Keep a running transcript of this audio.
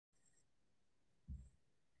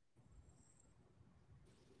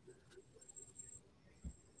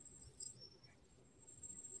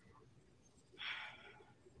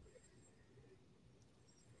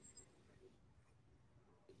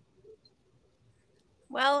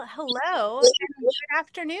Well, hello and good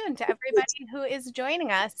afternoon to everybody who is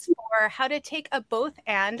joining us for How to Take a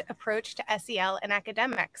Both-and Approach to SEL in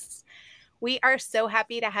Academics. We are so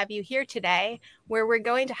happy to have you here today, where we're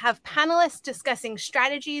going to have panelists discussing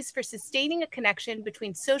strategies for sustaining a connection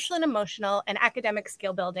between social and emotional and academic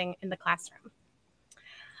skill building in the classroom.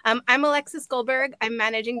 I'm Alexis Goldberg. I'm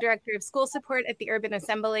Managing Director of School Support at the Urban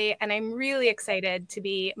Assembly, and I'm really excited to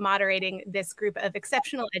be moderating this group of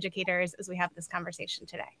exceptional educators as we have this conversation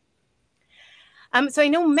today. So I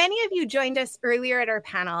know many of you joined us earlier at our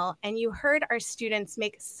panel, and you heard our students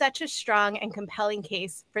make such a strong and compelling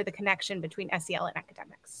case for the connection between SEL and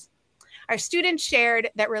academics. Our students shared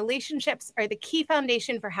that relationships are the key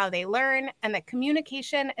foundation for how they learn, and that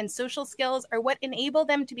communication and social skills are what enable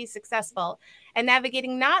them to be successful in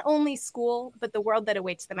navigating not only school, but the world that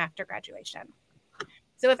awaits them after graduation.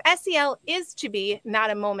 So if SEL is to be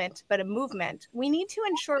not a moment, but a movement, we need to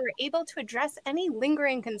ensure we're able to address any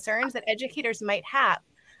lingering concerns that educators might have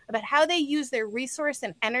about how they use their resource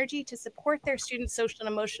and energy to support their students' social and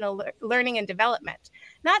emotional learning and development,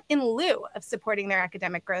 not in lieu of supporting their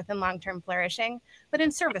academic growth and long-term flourishing, but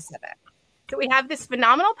in service of it. So we have this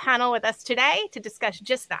phenomenal panel with us today to discuss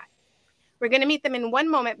just that. We're going to meet them in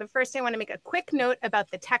one moment, but first I want to make a quick note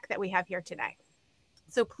about the tech that we have here today.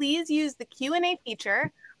 So please use the Q&A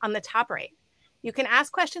feature on the top right. You can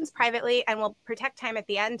ask questions privately, and we'll protect time at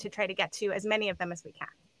the end to try to get to as many of them as we can.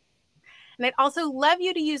 And I'd also love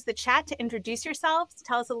you to use the chat to introduce yourselves,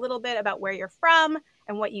 tell us a little bit about where you're from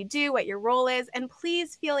and what you do, what your role is, and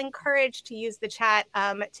please feel encouraged to use the chat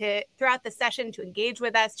throughout the session to engage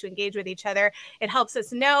with us, to engage with each other. It helps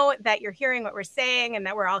us know that you're hearing what we're saying and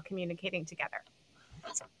that we're all communicating together.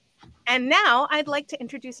 And now I'd like to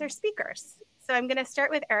introduce our speakers. So I'm going to start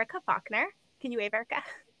with Erica Faulkner. Can you wave, Erica?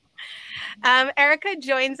 Erica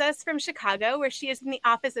joins us from Chicago, where she is in the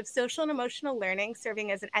Office of Social and Emotional Learning,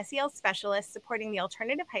 serving as an SEL specialist supporting the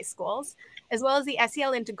alternative high schools, as well as the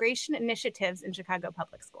SEL integration initiatives in Chicago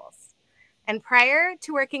public schools. And prior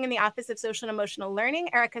to working in the Office of Social and Emotional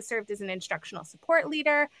Learning, Erica served as an instructional support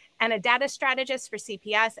leader and a data strategist for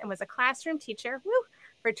CPS, and was a classroom teacher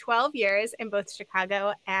for 12 years in both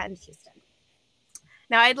Chicago and Houston.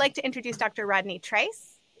 Now I'd like to introduce Dr. Rodney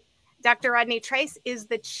Trice. Dr. Rodney Trice is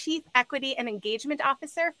the Chief Equity and Engagement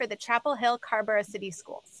Officer for the Chapel Hill Carborough City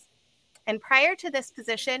Schools. And prior to this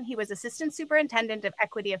position, he was Assistant Superintendent of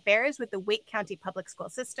Equity Affairs with the Wake County Public School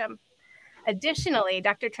System. Additionally,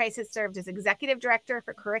 Dr. Trice has served as Executive Director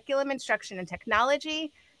for Curriculum Instruction and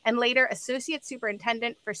Technology, and later Associate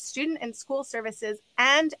Superintendent for Student and School Services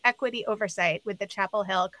and Equity Oversight with the Chapel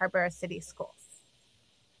Hill Carborough City Schools.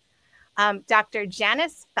 Dr.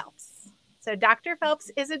 Janice Phelps. So Dr. Phelps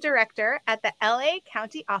is a director at the LA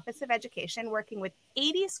County Office of Education, working with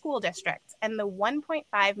 80 school districts and the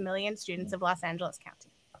 1.5 million students of Los Angeles County.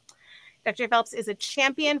 Dr. Phelps is a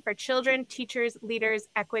champion for children, teachers, leaders,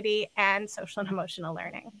 equity, and social and emotional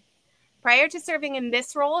learning. Prior to serving in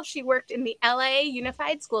this role, she worked in the LA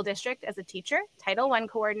Unified School District as a teacher, Title I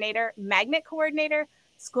coordinator, magnet coordinator,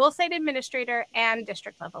 school site administrator, and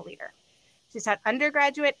district level leader. She's taught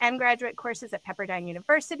undergraduate and graduate courses at Pepperdine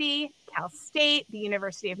University, Cal State, the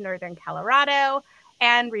University of Northern Colorado,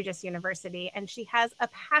 and Regis University, and she has a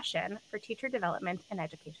passion for teacher development and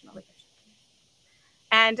educational leadership.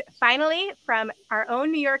 And finally, from our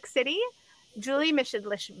own New York City, Julie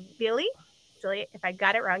Mishidlishvili. Julie, if I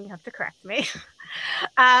got it wrong, you have to correct me.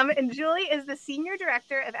 And Julie is the Senior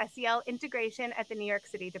Director of SEL Integration at the New York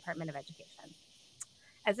City Department of Education.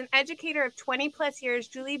 As an educator of 20 plus years,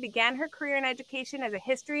 Julie began her career in education as a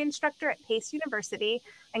history instructor at Pace University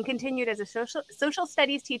and continued as a social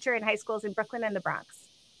studies teacher in high schools in Brooklyn and the Bronx.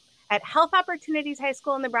 At Health Opportunities High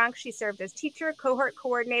School in the Bronx, she served as teacher, cohort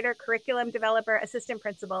coordinator, curriculum developer, assistant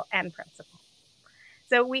principal, and principal.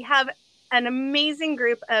 So we have an amazing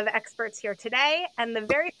group of experts here today. And the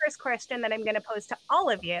very first question that I'm going to pose to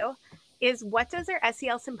all of you is, what does our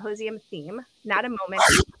SEL Symposium theme, not a moment,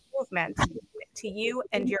 movement, to you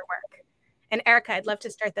and your work? And Erica, I'd love to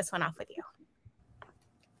start this one off with you.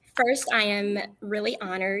 First, I am really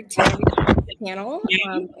honored to be on the panel.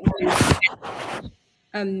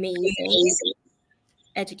 Amazing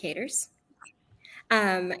educators. But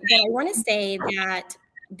I want to say that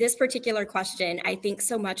this particular question, I think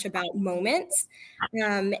so much about moments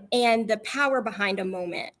and the power behind a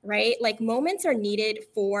moment, right? Like, moments are needed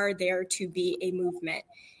for there to be a movement.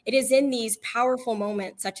 It is in these powerful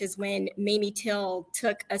moments, such as when Mamie Till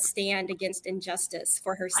took a stand against injustice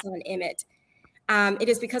for her son, Emmett. It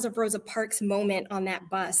is because of Rosa Parks' moment on that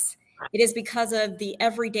bus. It is because of the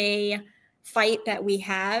everyday fight that we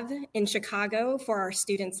have in Chicago for our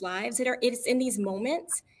students' lives. It's in these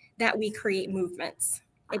moments that we create movements.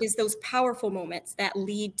 It is those powerful moments that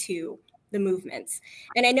lead to the movements.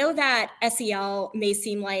 And I know that SEL may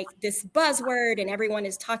seem like this buzzword and everyone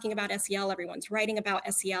is talking about SEL, everyone's writing about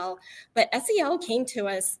SEL, but SEL came to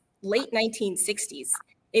us late 1960s.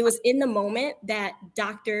 It was in the moment that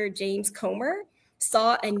Dr. James Comer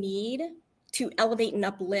saw a need to elevate and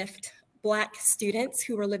uplift Black students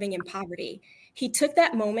who were living in poverty. He took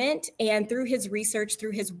that moment and through his research,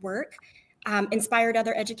 through his work, inspired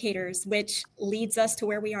other educators, which leads us to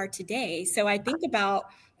where we are today. So I think about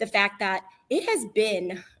the fact that it has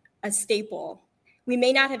been a staple. We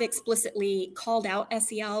may not have explicitly called out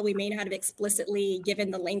SEL, we may not have explicitly given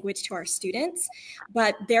the language to our students,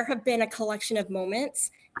 but there have been a collection of moments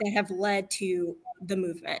that have led to the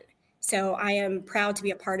movement. So I am proud to be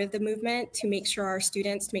a part of the movement, to make sure our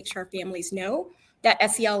students, to make sure our families know that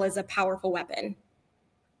SEL is a powerful weapon.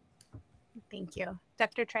 Thank you.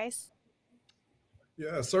 Dr. Trice?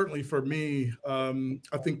 Yeah, certainly for me,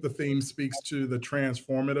 I think the theme speaks to the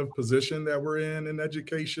transformative position that we're in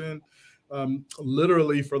education.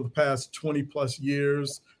 Literally for the past 20 plus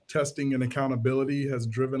years, testing and accountability has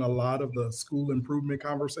driven a lot of the school improvement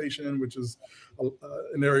conversation, which is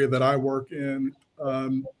an area that I work in.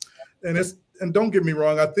 And don't get me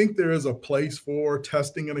wrong, I think there is a place for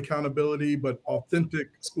testing and accountability, but authentic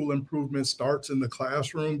school improvement starts in the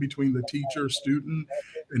classroom between the teacher, student,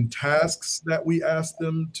 and tasks that we ask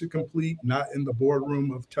them to complete, not in the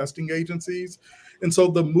boardroom of testing agencies. And so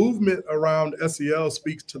the movement around SEL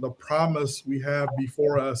speaks to the promise we have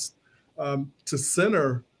before us to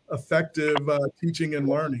center effective teaching and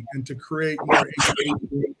learning and to create more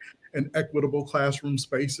engaging and equitable classroom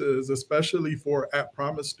spaces, especially for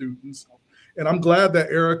at-promise students. And I'm glad that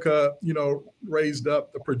Erica, raised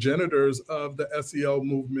up the progenitors of the SEL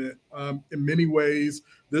movement. In many ways,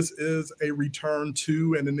 this is a return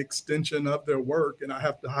to and an extension of their work. And I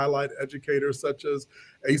have to highlight educators such as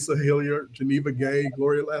Asa Hilliard, Geneva Gay,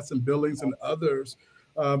 Gloria Lasson-Billings, and others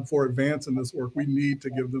for advancing this work. We need to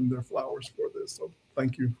give them their flowers for this. So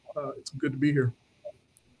thank you. It's good to be here.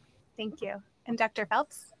 Thank you. And Dr.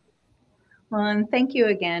 Phelps? Well, and thank you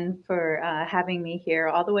again for having me here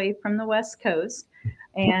all the way from the West Coast.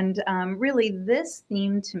 And really, this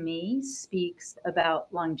theme to me speaks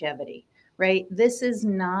about longevity, right? This is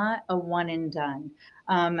not a one and done.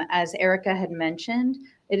 As Erica had mentioned,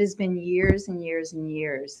 it has been years and years and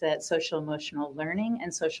years that social emotional learning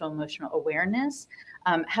and social emotional awareness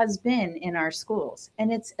has been in our schools,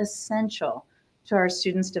 and it's essential to our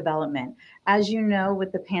students' development. As you know,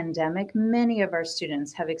 with the pandemic, many of our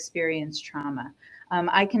students have experienced trauma.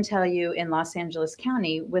 I can tell you in Los Angeles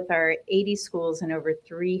County, with our 80 schools and over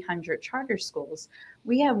 300 charter schools,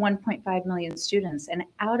 we have 1.5 million students. And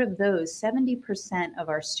out of those, 70% of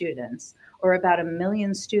our students, or about 1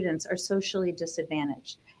 million students, are socially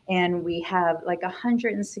disadvantaged. And we have like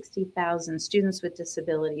 160,000 students with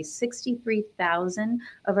disabilities. 63,000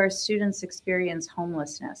 of our students experience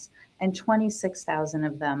homelessness, and 26,000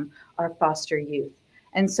 of them are foster youth.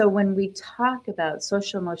 And so when we talk about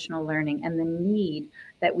social emotional learning and the need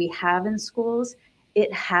that we have in schools,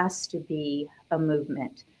 it has to be a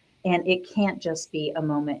movement, and it can't just be a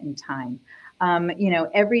moment in time.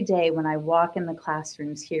 Every day when I walk in the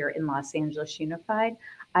classrooms here in Los Angeles Unified,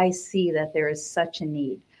 I see that there is such a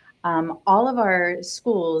need. All of our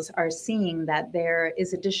schools are seeing that there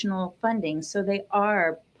is additional funding, so they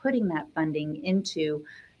are putting that funding into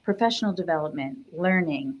professional development,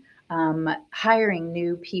 learning, hiring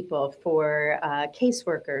new people for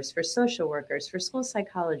caseworkers, for social workers, for school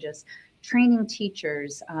psychologists, training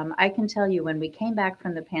teachers. I can tell you when we came back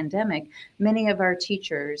from the pandemic, many of our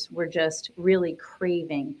teachers were just really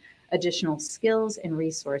craving additional skills and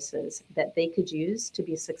resources that they could use to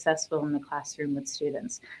be successful in the classroom with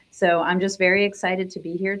students. So I'm just very excited to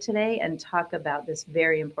be here today and talk about this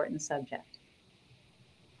very important subject.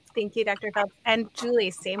 Thank you, Dr. Phelps. And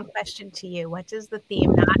Julie, same question to you. What does the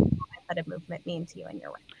theme, not but a movement, mean to you in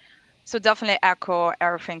your work? So definitely echo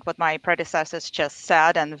everything what my predecessors just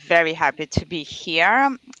said, and very happy to be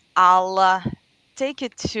here. I'll take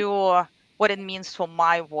it to what it means for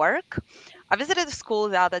my work. I visited a school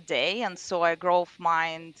the other day and saw a growth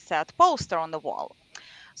mindset poster on the wall.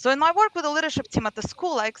 So in my work with the leadership team at the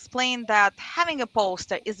school, I explained that having a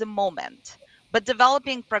poster is a moment, but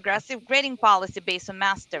developing progressive grading policy based on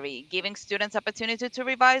mastery, giving students opportunity to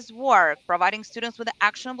revise work, providing students with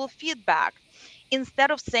actionable feedback.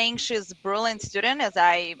 Instead of saying she's a brilliant student, as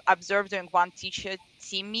I observed during one teacher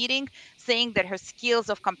team meeting, saying that her skills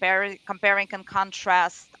of comparing and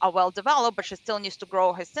contrast are well developed, but she still needs to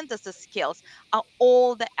grow her synthesis skills, are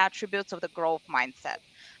all the attributes of the growth mindset.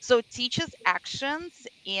 So teachers' actions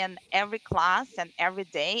in every class and every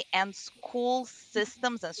day and school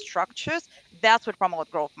systems and structures, that's what promote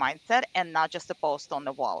growth mindset and not just a post on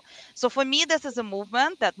the wall. So for me, this is a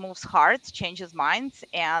movement that moves hearts, changes minds,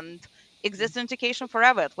 and exists in education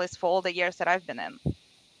forever, at least for all the years that I've been in.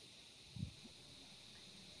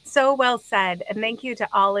 So well said. And thank you to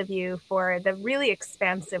all of you for the really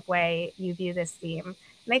expansive way you view this theme.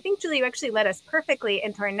 And I think, Julie, you actually led us perfectly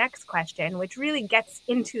into our next question, which really gets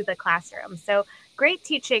into the classroom. So great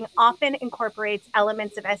teaching often incorporates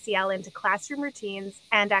elements of SEL into classroom routines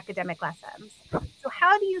and academic lessons. So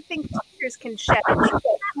how do you think teachers can shift that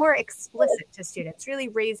more explicit to students, really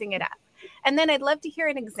raising it up? And then I'd love to hear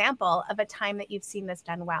an example of a time that you've seen this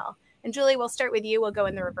done well. And Julie, we'll start with you. We'll go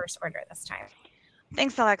in the reverse order this time.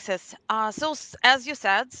 Thanks, Alexis. As you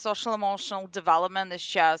said, social emotional development is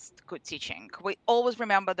just good teaching. We always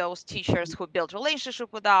remember those teachers who built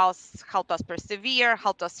relationship with us, helped us persevere,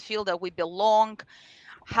 helped us feel that we belong,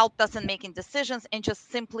 helped us in making decisions, and just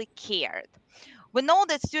simply cared. We know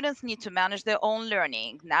that students need to manage their own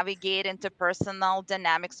learning, navigate interpersonal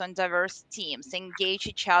dynamics on diverse teams, engage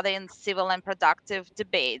each other in civil and productive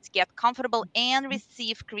debates, get comfortable, and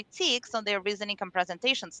receive critiques on their reasoning and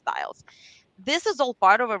presentation styles. This is all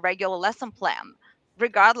part of a regular lesson plan,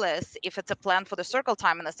 regardless if it's a plan for the circle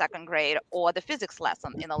time in the second grade or the physics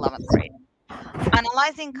lesson in 11th grade.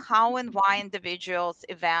 Analyzing how and why individuals,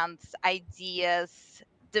 events, ideas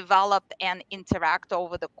develop and interact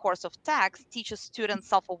over the course of text teaches students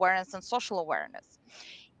self-awareness and social awareness.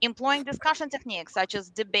 Employing discussion techniques such as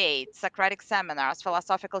debate, Socratic seminars,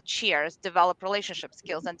 philosophical chairs develop relationship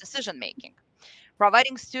skills and decision making.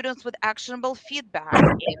 Providing students with actionable feedback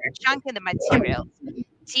and chunking the materials,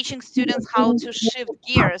 teaching students how to shift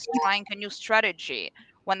gears, trying a new strategy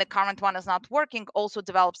when the current one is not working, also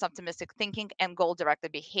develops optimistic thinking and goal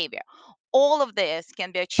directed behavior. All of this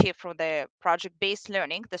can be achieved through the project based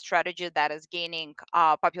learning, the strategy that is gaining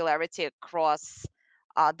popularity across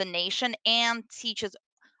the nation and teaches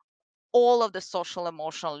all of the social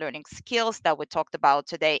emotional learning skills that we talked about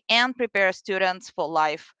today and prepare students for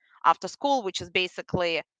life after school, which is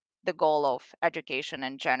basically the goal of education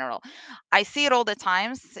in general. I see it all the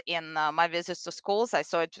times in my visits to schools. I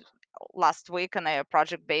saw it last week in a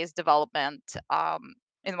project-based development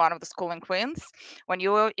in one of the school in Queens. When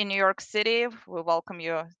you were in New York City, we welcome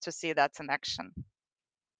you to see that in action.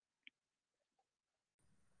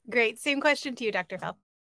 Great. Same question to you, Dr. Phelps.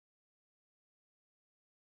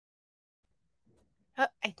 Oh,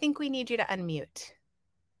 I think we need you to unmute.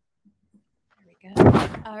 There we go.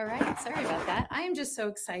 All right. Sorry about that. I am just so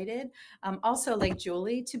excited. Also, like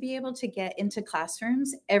Julie, to be able to get into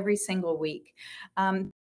classrooms every single week.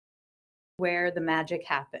 Where the magic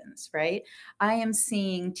happens, right? I am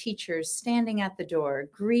seeing teachers standing at the door,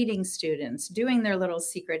 greeting students, doing their little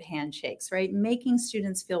secret handshakes, right? Making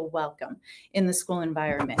students feel welcome in the school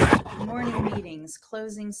environment. Morning meetings,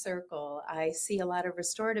 closing circle. I see a lot of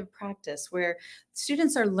restorative practice where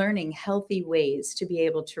students are learning healthy ways to be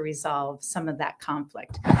able to resolve some of that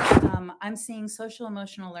conflict. I'm seeing social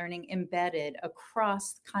emotional learning embedded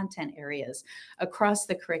across content areas, across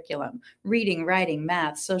the curriculum, reading, writing,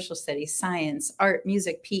 math, social studies, science, art,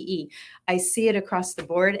 music, PE. I see it across the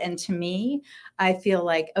board. And to me, I feel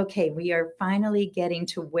like, okay, we are finally getting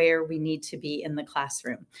to where we need to be in the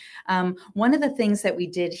classroom. One of the things that we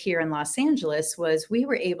did here in Los Angeles was we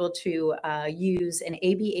were able to use an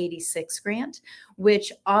AB 86 grant,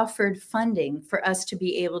 which offered funding for us to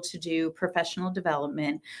be able to do professional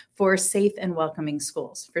development for safe and welcoming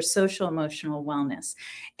schools, for social emotional wellness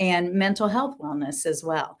and mental health wellness as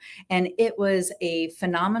well. And it was a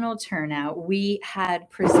phenomenal turnout. We had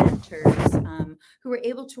presenters who were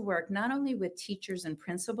able to work not only with teachers and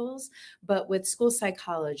principals, but with school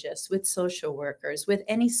psychologists, with social workers, with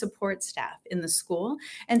any support staff in the school,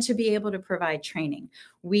 and to be able to provide training.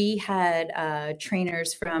 We had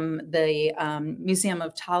trainers from the Museum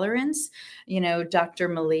of Tolerance, Dr.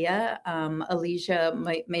 Malia, Alicia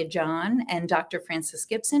Majan, and Dr. Francis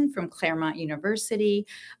Gibson from Claremont University,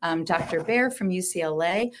 Dr. Bear from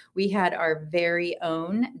UCLA. We had our very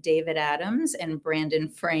own David Adams and Brandon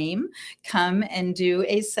Frame come and do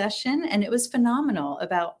a session, and it was phenomenal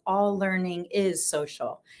about all learning is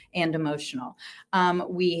social and emotional.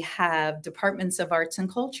 We have departments of arts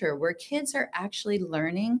and culture where kids are actually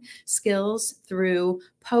learning skills through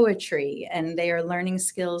poetry, and they are learning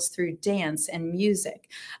skills through dance and music.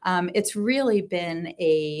 It's really been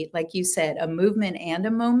like you said, a movement and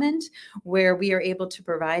a moment where we are able to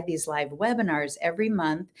provide these live webinars every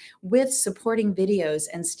month with supporting videos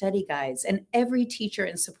and study guides. And every teacher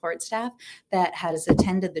and support staff that has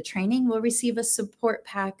attended the training will receive a support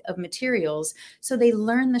pack of materials. So they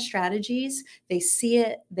learn the strategies, they see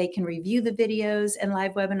it, they can review the videos and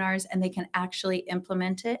live webinars, and they can actually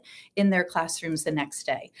implement it in their classrooms the next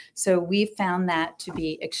day. So we found that to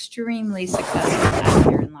be extremely successful out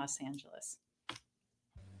here in Los Angeles.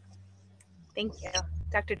 Thank you.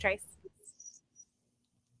 Dr. Trice?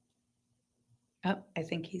 Oh, I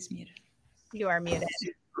think he's muted. You are muted.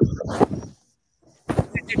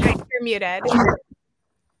 Dr. Trice, you're muted.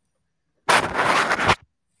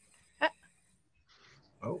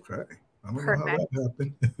 Okay. I don't know how that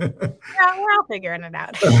happened. Yeah, we're all figuring it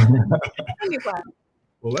out.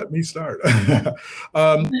 Well, let me start.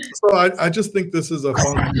 So I just think this is a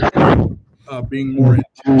function of being more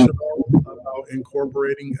intentional about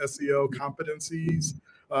incorporating SEL competencies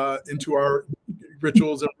into our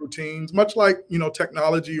rituals and routines, much like,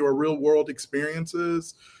 technology or real world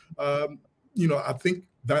experiences. I think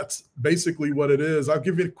that's basically what it is. I'll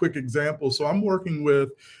give you a quick example. So I'm working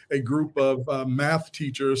with a group of math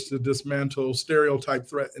teachers to dismantle stereotype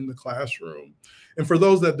threat in the classroom. And for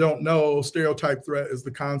those that don't know, stereotype threat is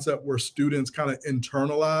the concept where students kind of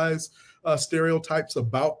internalize stereotypes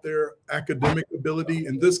about their academic ability.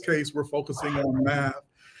 In this case, we're focusing on math.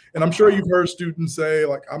 And I'm sure you've heard students say,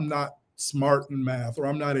 like, I'm not smart in math, or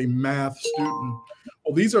I'm not a math student.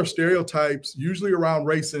 Well, these are stereotypes, usually around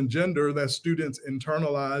race and gender, that students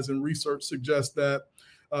internalize, and research suggests that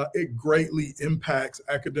it greatly impacts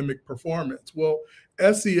academic performance. Well,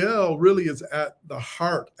 SEL really is at the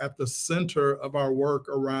heart, at the center of our work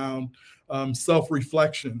around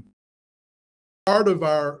self-reflection. Part of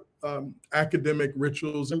our academic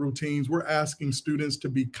rituals and routines, we're asking students to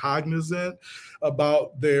be cognizant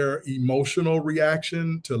about their emotional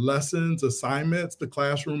reaction to lessons, assignments, the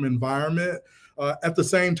classroom environment. At the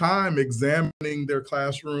same time, examining their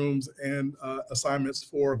classrooms and assignments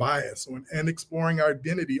for bias and exploring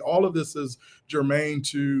identity. All of this is germane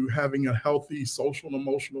to having a healthy social and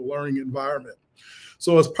emotional learning environment.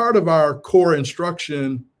 So as part of our core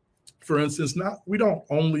instruction, for instance, we don't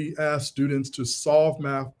only ask students to solve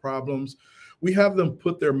math problems, we have them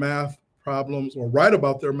put their math problems or write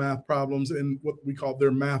about their math problems in what we call their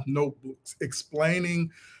math notebooks, explaining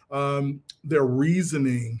their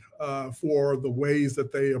reasoning for the ways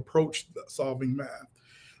that they approach solving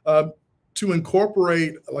math. To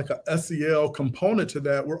incorporate like a SEL component to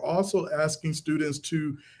that, we're also asking students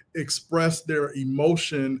to express their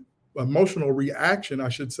emotional reaction, I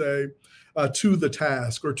should say, to the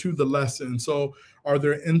task or to the lesson. So are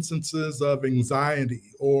there instances of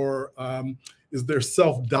anxiety, or is there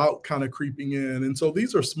self-doubt kind of creeping in? And so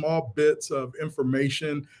these are small bits of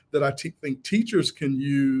information that I think teachers can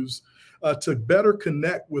use to better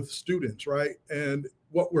connect with students, right? And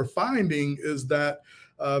what we're finding is that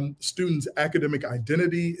students' academic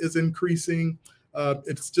identity is increasing.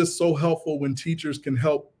 It's just so helpful when teachers can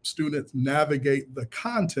help students navigate the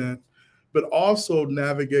content, but also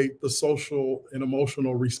navigate the social and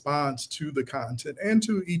emotional response to the content and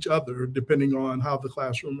to each other, depending on how the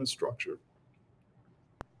classroom is structured.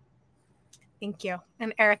 Thank you.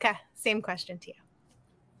 And Erica, same question to you.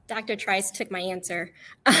 Dr. Trice took my answer.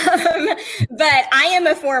 But I am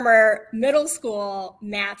a former middle school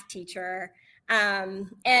math teacher.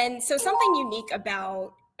 And so something unique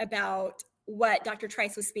about what Dr.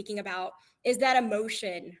 Trice was speaking about is that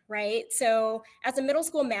emotion, right? So as a middle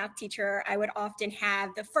school math teacher, I would often have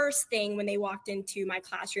the first thing when they walked into my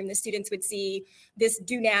classroom, the students would see this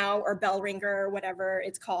do now or bell ringer, whatever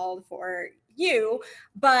it's called for you,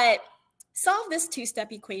 but solve this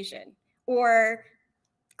two-step equation, or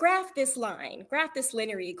graph this line, graph this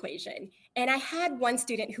linear equation. And I had one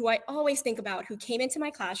student who I always think about, who came into my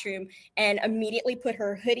classroom and immediately put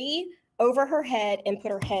her hoodie over her head and put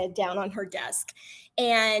her head down on her desk.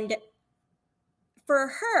 And for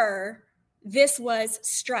her, this was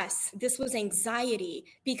stress, this was anxiety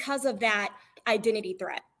because of that identity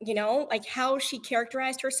threat, like how she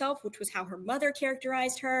characterized herself, which was how her mother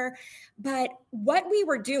characterized her. But what we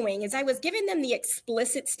were doing is I was giving them the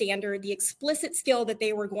explicit standard, the explicit skill that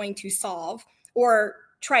they were going to solve or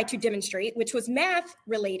try to demonstrate, which was math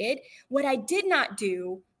related. What I did not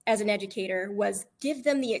do as an educator was give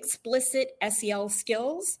them the explicit SEL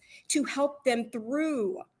skills to help them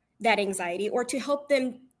through that anxiety or to help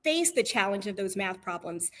them face the challenge of those math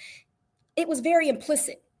problems. It was very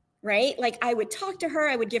implicit. right? Like I would talk to her,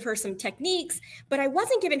 I would give her some techniques, but I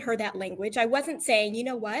wasn't giving her that language. I wasn't saying, you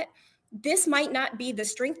know what, this might not be the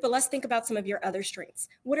strength, but let's think about some of your other strengths.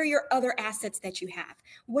 What are your other assets that you have?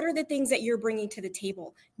 What are the things that you're bringing to the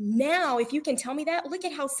table? Now, if you can tell me that, look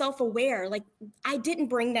at how self-aware, like I didn't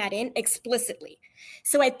bring that in explicitly.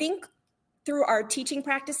 So I think through our teaching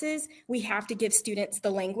practices, we have to give students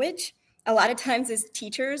the language. A lot of times as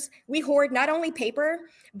teachers, we hoard not only paper,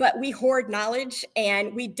 but we hoard knowledge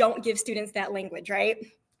and we don't give students that language, right?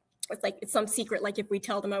 It's like it's some secret, like if we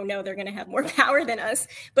tell them, oh no, they're going to have more power than us,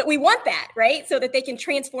 but we want that, right? So that they can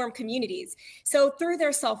transform communities. So through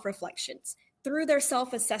their self-reflections, through their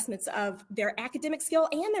self-assessments of their academic skill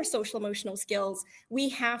and their social emotional skills, we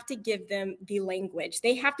have to give them the language.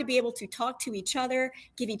 They have to be able to talk to each other,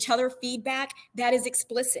 give each other feedback that is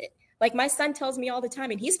explicit. Like my son tells me all the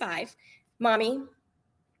time, and he's 5, Mommy,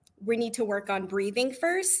 we need to work on breathing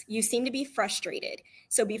first. You seem to be frustrated.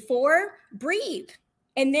 So before, breathe.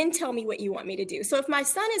 And then tell me what you want me to do. So if my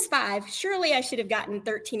son is 5, surely I should have gotten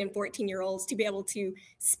 13 and 14-year-olds to be able to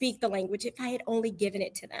speak the language if I had only given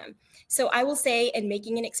it to them. So I will say, in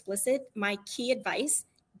making it explicit, my key advice,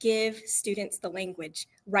 give students the language.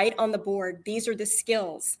 Write on the board, these are the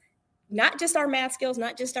skills, not just our math skills,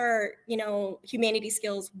 not just our, humanity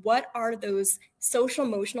skills. What are those social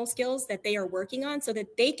emotional skills that they are working on so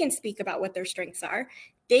that they can speak about what their strengths are?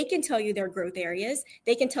 They can tell you their growth areas.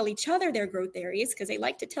 They can tell each other their growth areas because they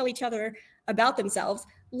like to tell each other about themselves.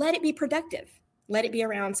 Let it be productive. Let it be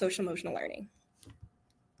around social emotional learning.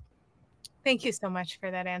 Thank you so much for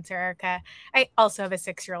that answer, Erica. I also have a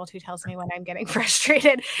 6-year-old who tells me when I'm getting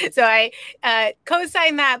frustrated. So I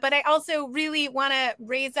co-sign that, but I also really want to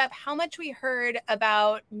raise up how much we heard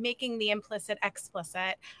about making the implicit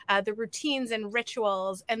explicit, the routines and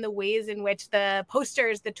rituals and the ways in which the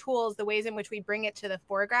posters, the tools, the ways in which we bring it to the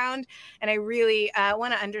foreground. And I really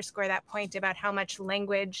want to underscore that point about how much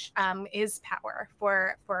language is power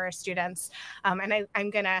for our students. And I'm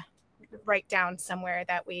going to write down somewhere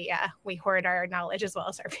that we hoard our knowledge as well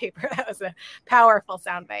as our paper. That was a powerful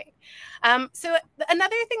soundbite. So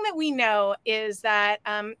another thing that we know is that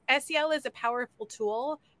SEL is a powerful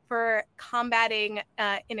tool for combating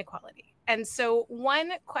inequality. And so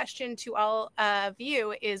one question to all of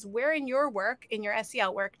you is, where in your work, in your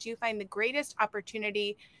SEL work, do you find the greatest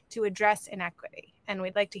opportunity to address inequity? And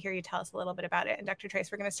we'd like to hear you tell us a little bit about it. And Dr.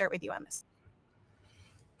 Trice, we're going to start with you on this.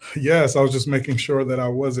 Yes, I was just making sure that I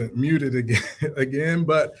wasn't muted again.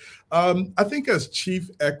 But I think as Chief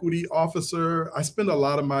Equity Officer, I spend a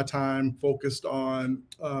lot of my time focused on,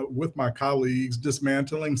 with my colleagues,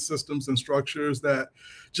 dismantling systems and structures that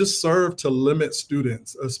just serve to limit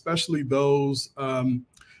students, especially those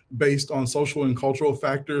based on social and cultural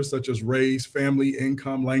factors such as race, family,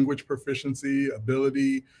 income, language proficiency,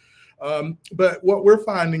 ability. But what we're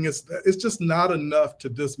finding is that it's just not enough to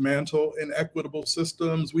dismantle inequitable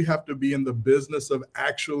systems. We have to be in the business of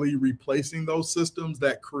actually replacing those systems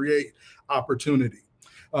that create opportunity.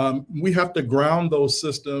 We have to ground those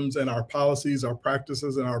systems and our policies, our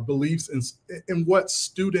practices, and our beliefs in what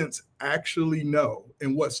students actually know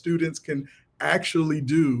and what students can actually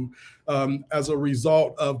do as a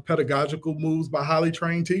result of pedagogical moves by highly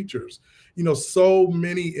trained teachers. So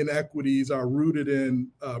many inequities are rooted in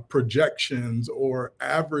projections or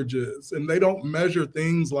averages, and they don't measure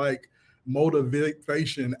things like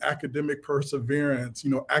motivation, academic perseverance,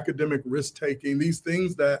 academic risk-taking, these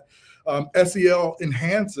things that SEL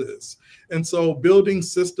enhances. And so building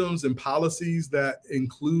systems and policies that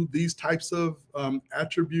include these types of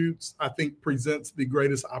attributes, I think presents the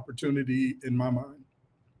greatest opportunity in my mind.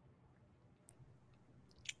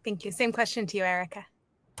 Thank you. Same question to you, Erica.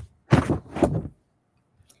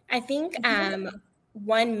 I think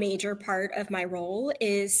one major part of my role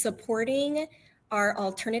is supporting our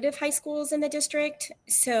alternative high schools in the district.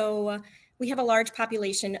 So we have a large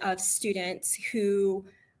population of students who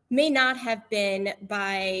may not have been,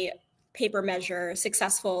 by paper measure,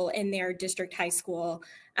 successful in their district high school,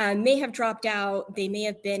 may have dropped out, they may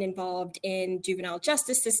have been involved in juvenile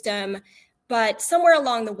justice system, but somewhere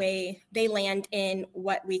along the way, they land in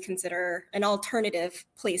what we consider an alternative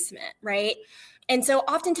placement, right? And so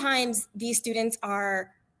oftentimes these students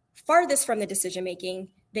are farthest from the decision-making,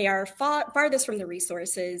 they are farthest from the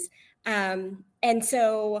resources. And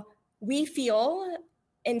so we feel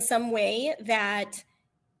in some way that,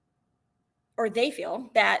 or they feel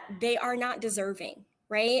that they are not deserving,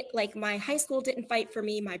 right? Like my high school didn't fight for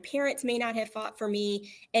me, my parents may not have fought for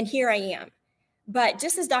me, and here I am. But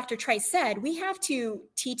just as Dr. Trice said, we have to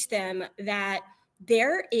teach them that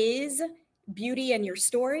there is beauty in your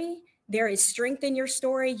story, There is strength in your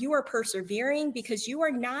story. You are persevering because you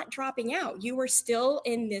are not dropping out. You are still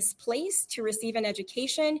in this place to receive an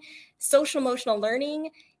education. Social emotional learning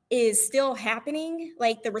is still happening,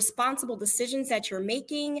 like the responsible decisions that you're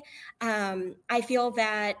making. I feel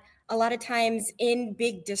that a lot of times in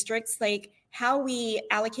big districts, like how we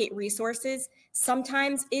allocate resources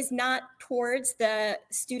sometimes is not towards the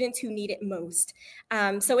students who need it most.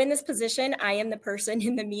 So in this position, I am the person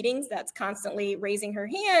in the meetings that's constantly raising her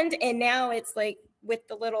hand. And now it's like with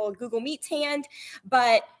the little Google Meets hand.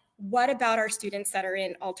 But what about our students that are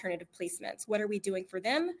in alternative placements? What are we doing for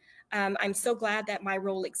them? I'm so glad that my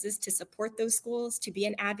role exists to support those schools, to be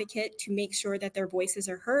an advocate, to make sure that their voices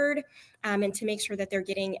are heard, and to make sure that they're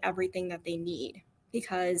getting everything that they need,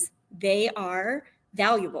 because they are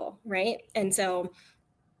valuable, right? And so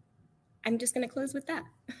I'm just going to close with that.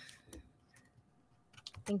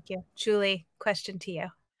 Thank you. Julie, question to you.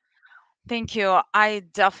 Thank you. I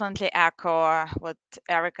definitely echo what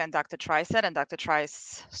Erica and Dr. Trice said, and Dr.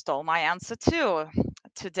 Trice stole my answer too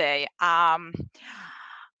today.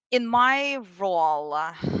 In my role,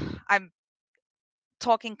 I'm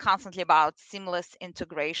talking constantly about seamless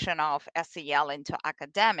integration of SEL into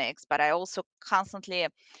academics, but I also constantly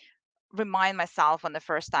remind myself when the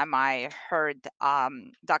first time I heard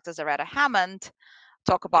Dr. Zaretta Hammond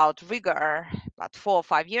talk about rigor about 4 or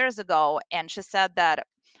 5 years ago, and she said that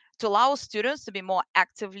to allow students to be more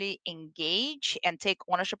actively engaged and take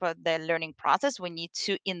ownership of their learning process, we need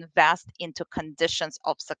to invest into conditions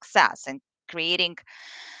of success and creating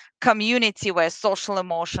community where social,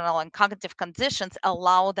 emotional, and cognitive conditions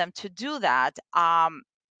allow them to do that.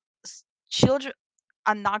 Children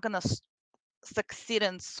are not going to succeed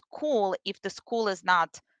in school if the school is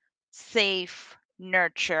not safe,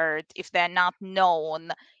 nurtured, if they're not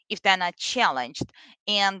known, if they're not challenged.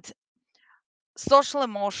 And social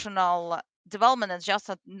emotional development is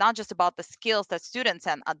just not just about the skills that students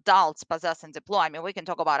and adults possess and deploy. I mean, we can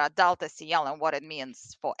talk about adult SEL and what it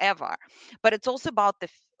means forever, but it's also about the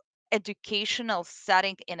educational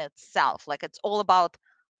setting in itself. Like, it's all about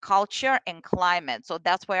culture and climate. So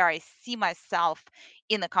that's where I see myself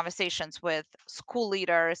in the conversations with school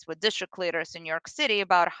leaders, with district leaders in New York City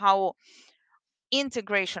about how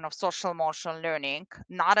integration of social emotional learning,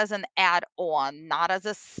 not as an add-on, not as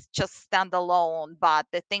a just standalone, but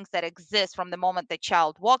the things that exist from the moment the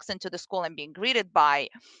child walks into the school and being greeted by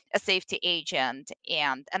a safety agent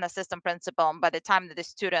and an assistant principal, and by the time that the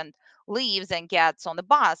student leaves and gets on the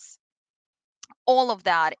bus, all of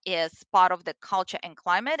that is part of the culture and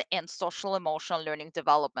climate and social emotional learning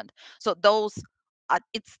development. So those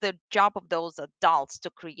it's the job of those adults to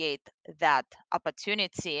create that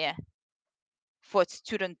opportunity for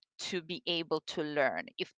students to be able to learn.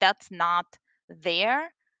 If that's not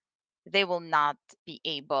there, they will not be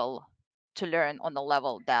able to learn on the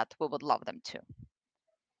level that we would love them to.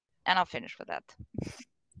 And I'll finish with that.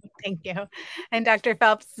 Thank you. And Dr.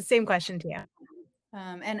 Phelps, the same question to you.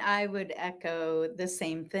 And I would echo the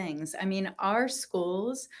same things. I mean, our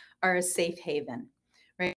schools are a safe haven,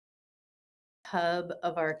 right? Hub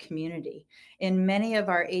of our community. In many of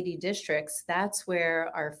our 80 districts, that's where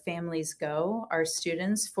our families go, our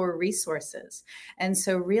students, for resources. And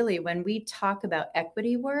so really, when we talk about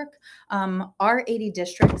equity work, our 80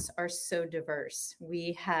 districts are so diverse.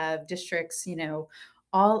 We have districts,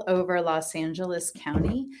 all over Los Angeles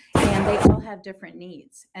County, and they all have different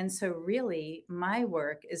needs. And so really my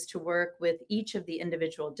work is to work with each of the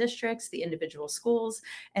individual districts, the individual schools,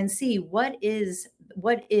 and see what is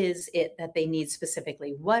it that they need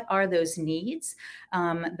specifically. What are those needs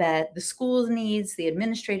that the school needs, the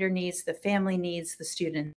administrator needs, the family needs, the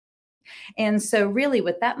student. And so really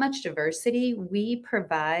with that much diversity, we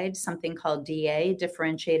provide something called DA,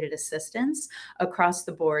 differentiated assistance, across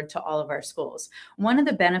the board to all of our schools. One of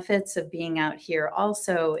the benefits of being out here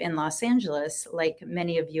also in Los Angeles, like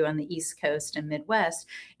many of you on the East Coast and Midwest,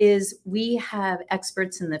 is we have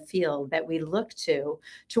experts in the field that we look to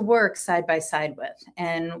work side by side with.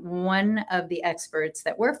 And one of the experts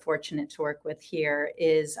that we're fortunate to work with here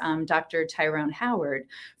is Dr. Tyrone Howard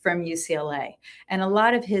from UCLA. And a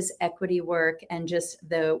lot of his equity work and just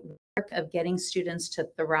the work of getting students to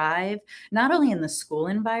thrive, not only in the school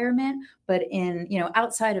environment, but in,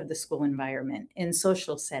 outside of the school environment, in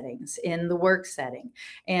social settings, in the work setting.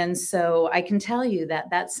 And so I can tell you that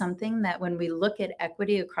that's something that when we look at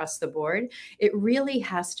equity across the board, it really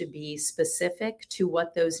has to be specific to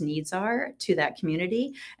what those needs are to that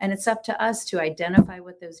community. And it's up to us to identify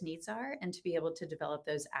what those needs are and to be able to develop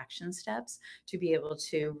those action steps to be able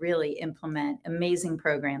to really implement amazing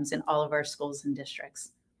programs in all of our schools and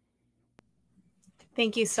districts.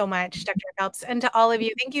 Thank you so much, Dr. Phelps. And to all of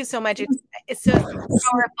you, thank you so much. It's so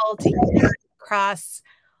powerful to hear across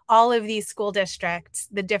all of these school districts,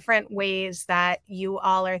 the different ways that you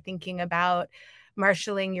all are thinking about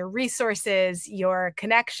marshaling your resources, your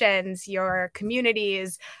connections, your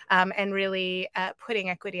communities, and really putting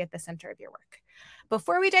equity at the center of your work.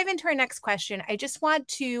 Before we dive into our next question, I just want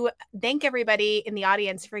to thank everybody in the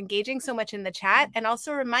audience for engaging so much in the chat, and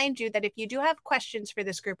also remind you that if you do have questions for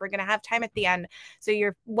this group, we're going to have time at the end. So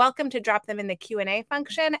you're welcome to drop them in the Q&A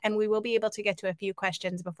function, and we will be able to get to a few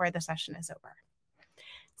questions before the session is over.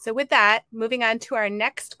 So with that, moving on to our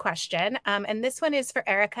next question, and this one is for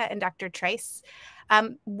Erica and Dr. Trice.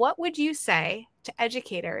 What would you say to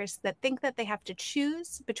educators that think that they have to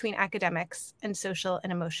choose between academics and social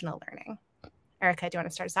and emotional learning? Erica, do you want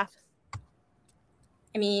to start us off?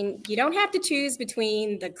 I mean, you don't have to choose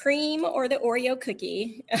between the cream or the Oreo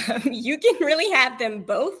cookie. You can really have them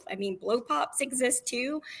both. I mean, blow pops exist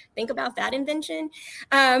too. Think about that invention.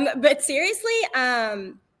 But seriously,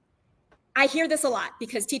 I hear this a lot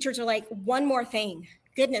because teachers are like, one more thing.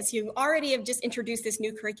 Goodness, you already have just introduced this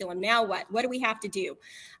new curriculum. Now what? What do we have to do?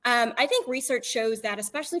 I think research shows that,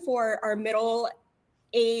 especially for our middle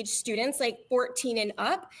age students, like 14 and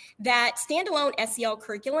up, that standalone SEL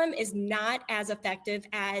curriculum is not as effective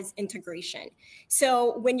as integration.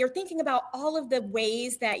 So when you're thinking about all of the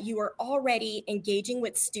ways that you are already engaging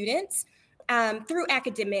with students through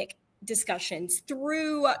academic discussions,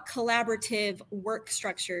 through collaborative work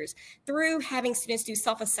structures, through having students do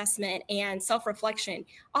self-assessment and self-reflection,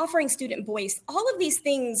 offering student voice, all of these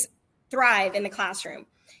things thrive in the classroom.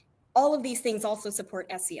 All of these things also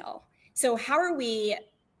support SEL. So how are we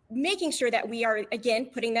making sure that we are, again,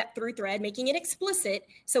 putting that through thread, making it explicit,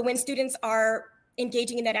 so when students are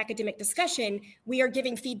engaging in that academic discussion, we are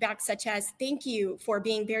giving feedback such as, thank you for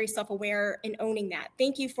being very self-aware and owning that.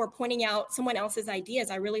 Thank you for pointing out someone else's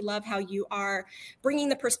ideas. I really love how you are bringing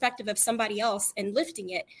the perspective of somebody else and lifting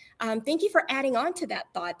it. Thank you for adding on to that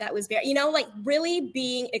thought. That was very, like really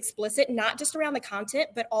being explicit, not just around the content,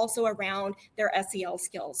 but also around their SEL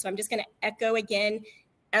skills. So I'm just going to echo again,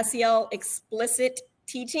 SEL explicit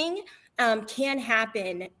teaching can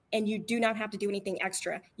happen, and you do not have to do anything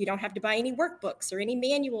extra. You don't have to buy any workbooks or any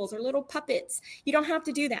manuals or little puppets. You don't have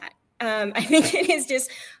to do that. I think it is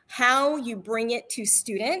just how you bring it to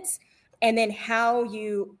students, and then how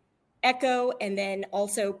you echo and then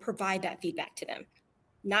also provide that feedback to them.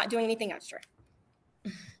 Not doing anything extra.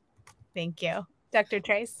 Thank you. Dr.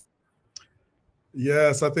 Trice?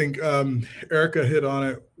 Yes, I think Erica hit on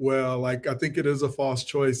it well. Like, I think it is a false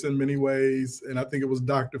choice in many ways. And I think it was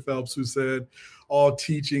Dr. Phelps who said all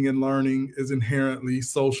teaching and learning is inherently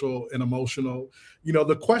social and emotional.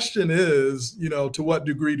 The question is, to what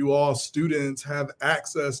degree do all students have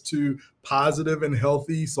access to positive and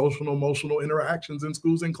healthy social and emotional interactions in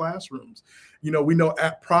schools and classrooms? We know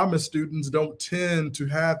at Promise students don't tend to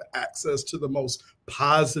have access to the most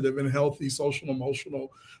positive and healthy social and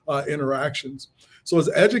emotional interactions. So as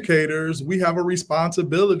educators, we have a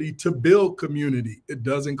responsibility to build community. It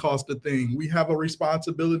doesn't cost a thing. We have a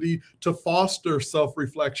responsibility to foster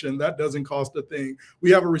self-reflection. That doesn't cost a thing.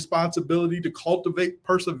 We have a responsibility to cultivate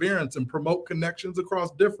perseverance and promote connections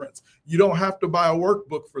across difference. You don't have to buy a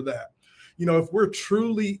workbook for that. If we're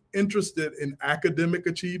truly interested in academic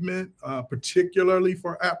achievement, particularly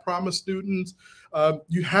for at Promise students,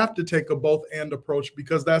 you have to take a both and approach,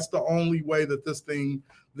 because that's the only way that this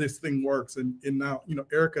thing works. And now,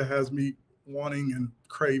 Erica has me wanting and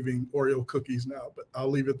craving Oreo cookies now, but I'll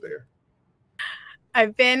leave it there.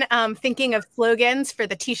 I've been thinking of slogans for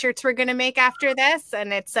the t-shirts we're going to make after this.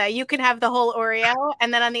 And it's, you can have the whole Oreo.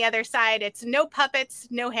 And then on the other side, it's no puppets,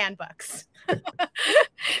 no handbooks.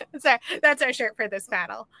 That's our shirt for this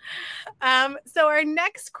panel. So our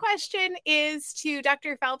next question is to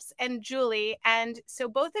Dr. Phelps and Julie. And so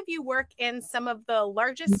both of you work in some of the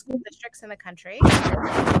largest school districts in the country.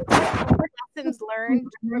 Lessons learned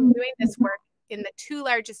from doing this work in the 2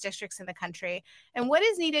 largest districts in the country, and what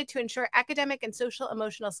is needed to ensure academic and social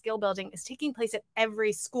emotional skill building is taking place at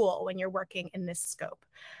every school when you're working in this scope.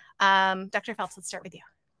 Dr. Phelps, let's start with you.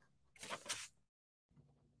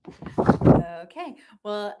 Okay,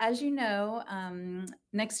 well, as you know,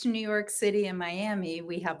 next to New York City and Miami,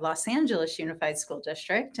 we have Los Angeles Unified School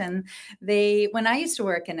District. And when I used to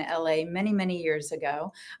work in LA many, many years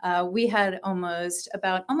ago, we had almost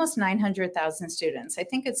 900,000 students. I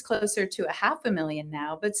think it's closer to 500,000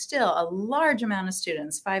 now, but still a large amount of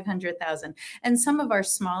students, 500,000. And some of our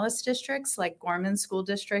smallest districts, like Gorman School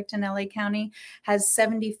District in LA County, has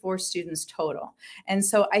 74 students total. And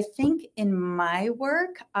so I think in my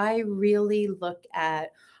work, I really look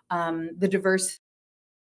at the diversity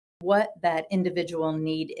what that individual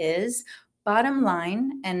need is. Bottom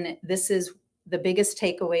line, and this is the biggest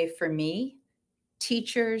takeaway for me,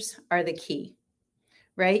 teachers are the key,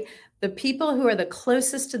 right? The people who are the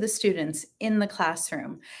closest to the students in the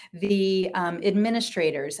classroom, the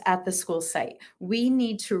administrators at the school site. We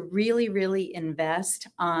need to really, really invest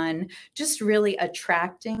on just really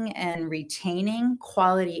attracting and retaining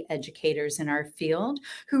quality educators in our field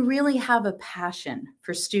who really have a passion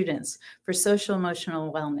for students, for social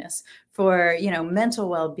emotional wellness, for mental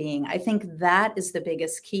well-being. I think that is the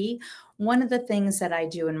biggest key. One of the things that I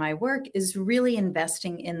do in my work is really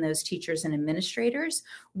investing in those teachers and administrators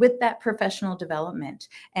with that professional development,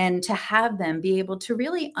 and to have them be able to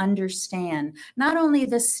really understand not only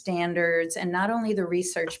the standards and not only the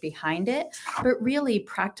research behind it, but really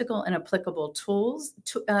practical and applicable tools,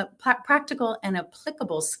 practical and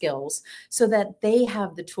applicable skills, so that they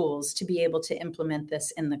have the tools to be able to implement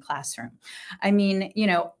this in the classroom. I mean,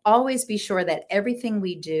 always be sure that everything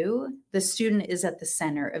we do, the student is at the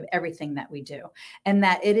center of everything that we do, and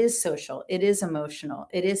that it is social, it is emotional,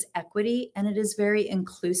 it is equity, and it is very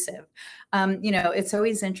inclusive. It's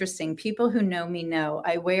always interesting. People who know me know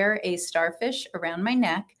I wear a starfish around my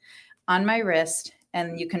neck, on my wrist,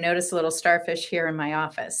 and you can notice a little starfish here in my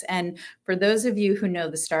office. And for those of you who know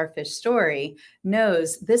the starfish story,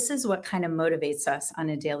 knows this is what kind of motivates us on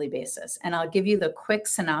a daily basis. And I'll give you the quick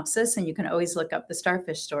synopsis, and you can always look up the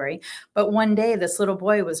starfish story. But one day, this little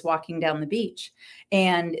boy was walking down the beach,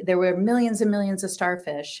 and there were millions and millions of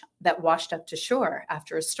starfish that washed up to shore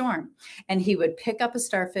after a storm. And he would pick up a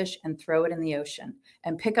starfish and throw it in the ocean,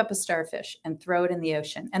 and pick up a starfish and throw it in the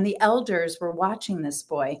ocean. And the elders were watching this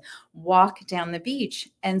boy walk down the beach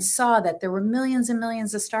and saw that there were millions and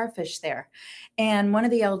millions of starfish there. And one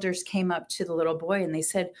of the elders came up to the little boy and they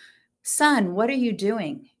said, "Son, what are you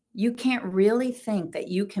doing? You can't really think that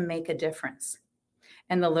you can make a difference."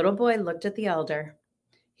 And the little boy looked at the elder.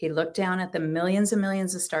 He looked down at the millions and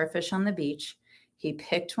millions of starfish on the beach. He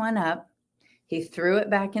picked one up, he threw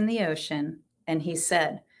it back in the ocean, and he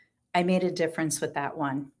said, "I made a difference with that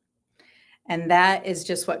one." And that is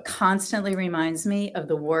just what constantly reminds me of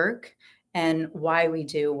the work and why we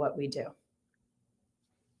do what we do.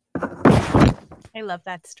 I love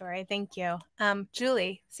that story. Thank you.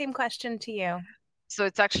 Julie, same question to you. So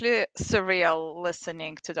it's actually surreal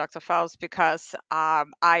listening to Dr. Faust, because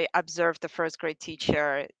I observed the first grade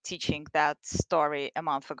teacher teaching that story a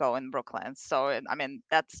month ago in Brooklyn. So, I mean,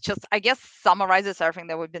 that's just, I guess, summarizes everything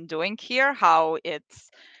that we've been doing here, how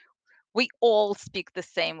we all speak the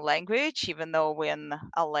same language, even though we're in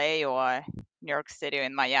LA or New York City or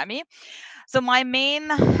in Miami. So my main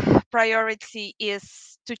priority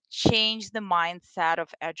is to change the mindset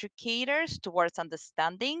of educators towards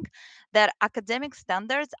understanding that academic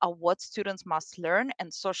standards are what students must learn,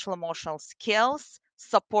 and social emotional skills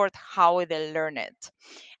support how they learn it.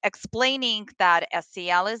 Explaining that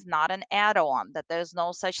SEL is not an add-on, that there's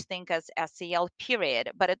no such thing as SEL period,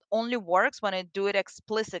 but it only works when I do it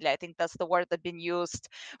explicitly. I think that's the word that's been used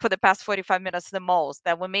for the past 45 minutes the most,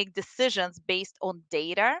 that we make decisions based on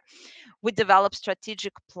data. We develop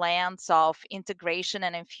strategic plans of integration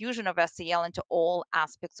and infusion of SEL into all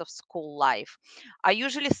aspects of school life. I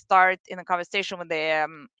usually start in a conversation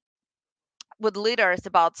with leaders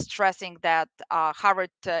about stressing that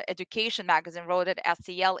Harvard Education Magazine wrote that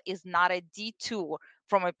SEL is not a detour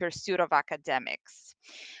from a pursuit of academics.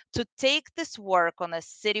 To take this work on a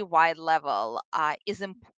citywide level is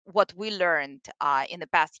what we learned in the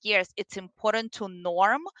past years. It's important to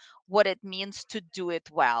norm what it means to do it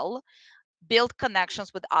well, build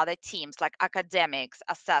connections with other teams like academics,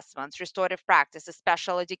 assessments, restorative practices,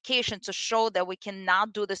 special education, to show that we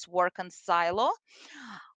cannot do this work in silo.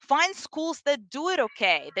 Find schools that do it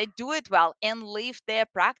okay, they do it well, and leave their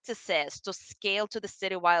practices to scale to the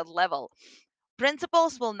citywide level.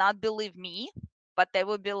 Principals will not believe me, but they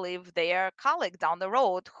will believe their colleague down the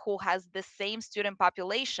road who has the same student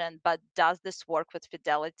population but does this work with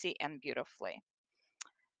fidelity and beautifully.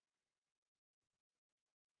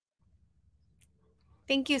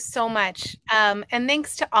 Thank you so much. And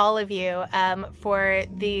thanks to all of you for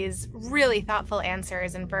these really thoughtful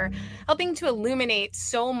answers, and for helping to illuminate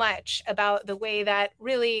so much about the way that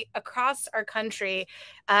really across our country,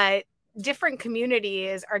 different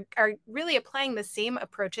communities are really applying the same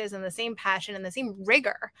approaches and the same passion and the same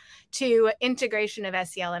rigor to integration of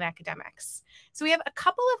SEL in academics. So we have a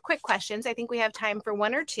couple of quick questions. I think we have time for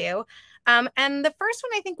one or two. And the first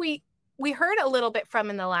one, I think we we heard a little bit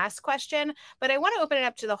from in the last question, but I want to open it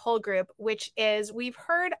up to the whole group, which is we've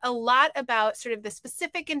heard a lot about sort of the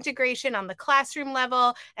specific integration on the classroom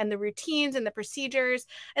level and the routines and the procedures.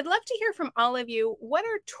 I'd love to hear from all of you. What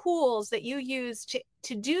are tools that you use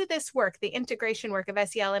to do this work, the integration work of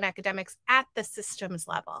SEL and academics at the systems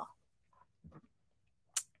level?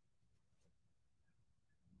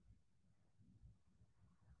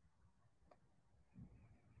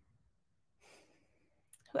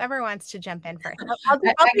 Whoever wants to jump in first.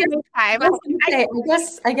 I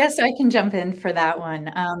guess I can jump in for that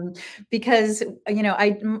one, because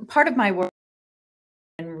part of my work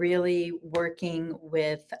and really working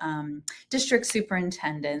with district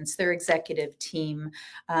superintendents, their executive team,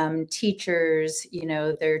 teachers,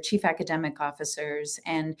 their chief academic officers,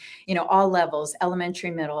 and, all levels, elementary,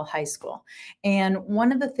 middle, high school. And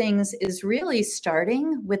one of the things is really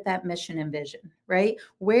starting with that mission and vision, right?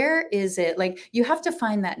 Where is it? Like, you have to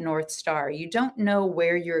find that North Star. You don't know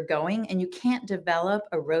where you're going, and you can't develop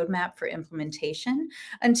a roadmap for implementation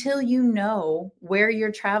until you know where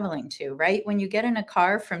you're traveling to, right? When you get in a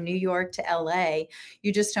car from New York to LA,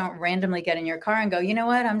 you just don't randomly get in your car and go, you know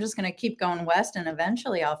what, I'm just going to keep going west and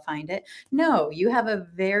eventually I'll find it. No, you have a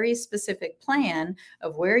very specific plan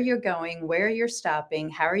of where you're going, where you're stopping,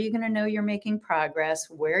 how are you going to know you're making progress,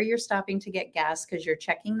 where you're stopping to get gas because you're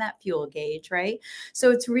checking that fuel gauge, right?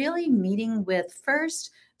 So it's really meeting with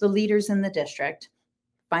first the leaders in the district,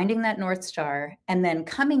 finding that North Star, and then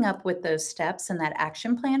coming up with those steps and that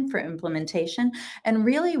action plan for implementation, and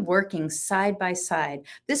really working side by side.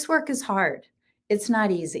 This work is hard. It's not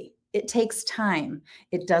easy. It takes time.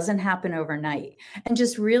 It doesn't happen overnight. And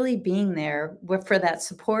just really being there for that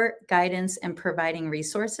support, guidance, and providing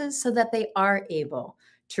resources so that they are able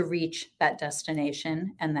to reach that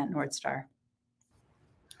destination and that North Star.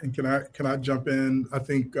 And can I jump in? I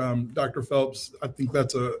think Dr. Phelps, I think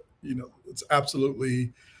that's it's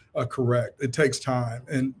absolutely correct. It takes time,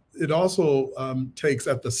 and it also takes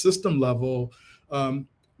at the system level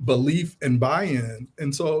belief and buy-in.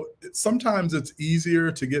 And so sometimes it's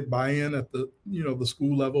easier to get buy-in at the the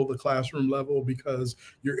school level, the classroom level, because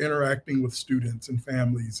you're interacting with students and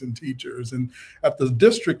families and teachers. And at the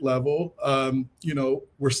district level,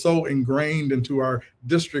 we're so ingrained into our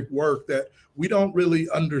district work that we don't really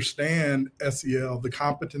understand SEL, the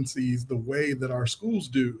competencies, the way that our schools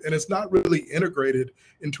do. And it's not really integrated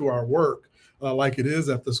into our work like it is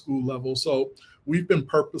at the school level. So we've been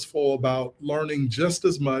purposeful about learning just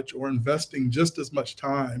as much or investing just as much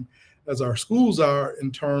time as our schools are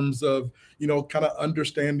in terms of, kind of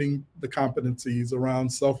understanding the competencies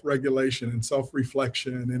around self-regulation and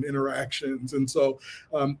self-reflection and interactions. And so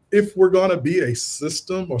if we're going to be a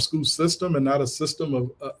system or school system and not a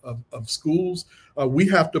system of schools, we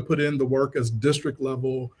have to put in the work as district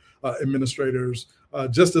level administrators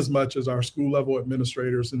just as much as our school level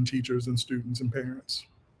administrators and teachers and students and parents.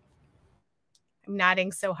 I'm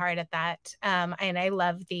nodding so hard at that. And I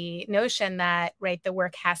love the notion that, right, the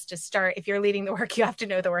work has to start. If you're leading the work, you have to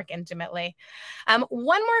know the work intimately.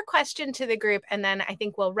 One more question to the group, and then I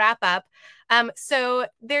think we'll wrap up. So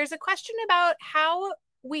there's a question about how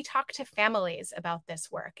we talk to families about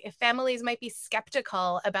this work. If families might be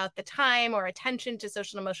skeptical about the time or attention to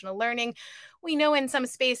social and emotional learning, we know in some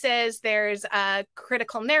spaces there's a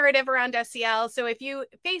critical narrative around SEL. So if you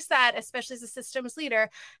face that, especially as a systems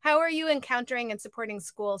leader, how are you encountering and supporting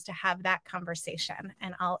schools to have that conversation?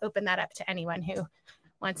 And I'll open that up to anyone who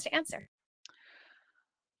wants to answer.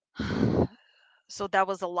 So that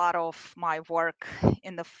was a lot of my work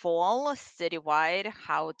in the fall, citywide,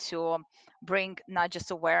 how to bring not just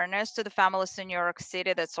awareness to the families in New York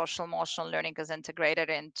City that social emotional learning is integrated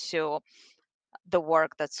into the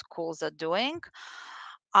work that schools are doing.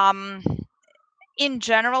 In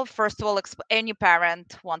general, first of all, any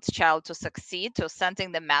parent wants child to succeed, to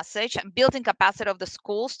sending the message and building capacity of the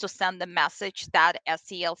schools to send the message that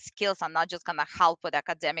SEL skills are not just going to help with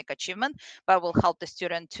academic achievement, but will help the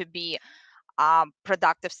student to be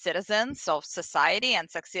productive citizens of society and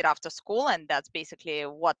succeed after school. And that's basically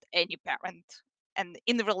what any parent and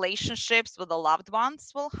in the relationships with the loved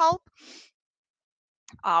ones will help.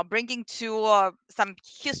 Bringing to some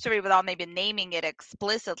history without maybe naming it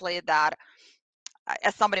explicitly, that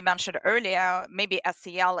as somebody mentioned earlier, maybe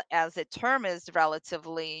SEL as a term is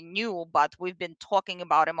relatively new, but we've been talking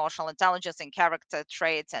about emotional intelligence and character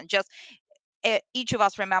traits, and just each of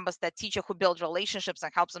us remembers that teacher who builds relationships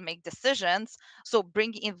and helps them make decisions. So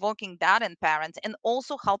invoking that in parents, and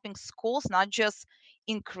also helping schools not just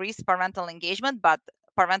increase parental engagement, but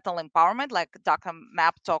parental empowerment, like Dr.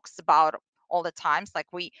 Mapp talks about all the times. Like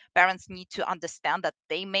parents need to understand that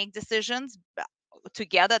they make decisions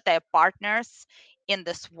together, they're partners in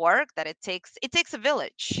this work that it takes a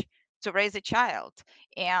village to raise a child.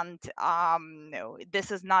 And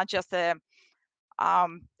this is not just a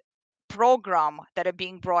program that are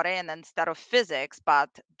being brought in instead of physics, but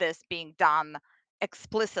this being done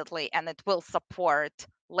explicitly, and it will support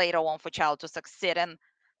later on for child to succeed in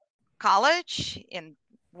college, in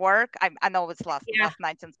work. I know it's last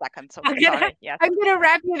 19 seconds, so sorry. Yes. I'm going to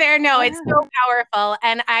wrap you there. No, it's so powerful.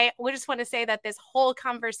 And I would just want to say that this whole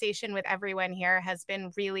conversation with everyone here has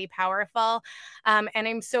been really powerful. And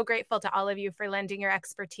I'm so grateful to all of you for lending your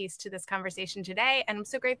expertise to this conversation today. And I'm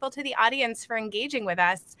so grateful to the audience for engaging with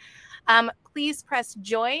us. Please press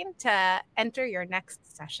join to enter your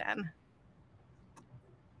next session.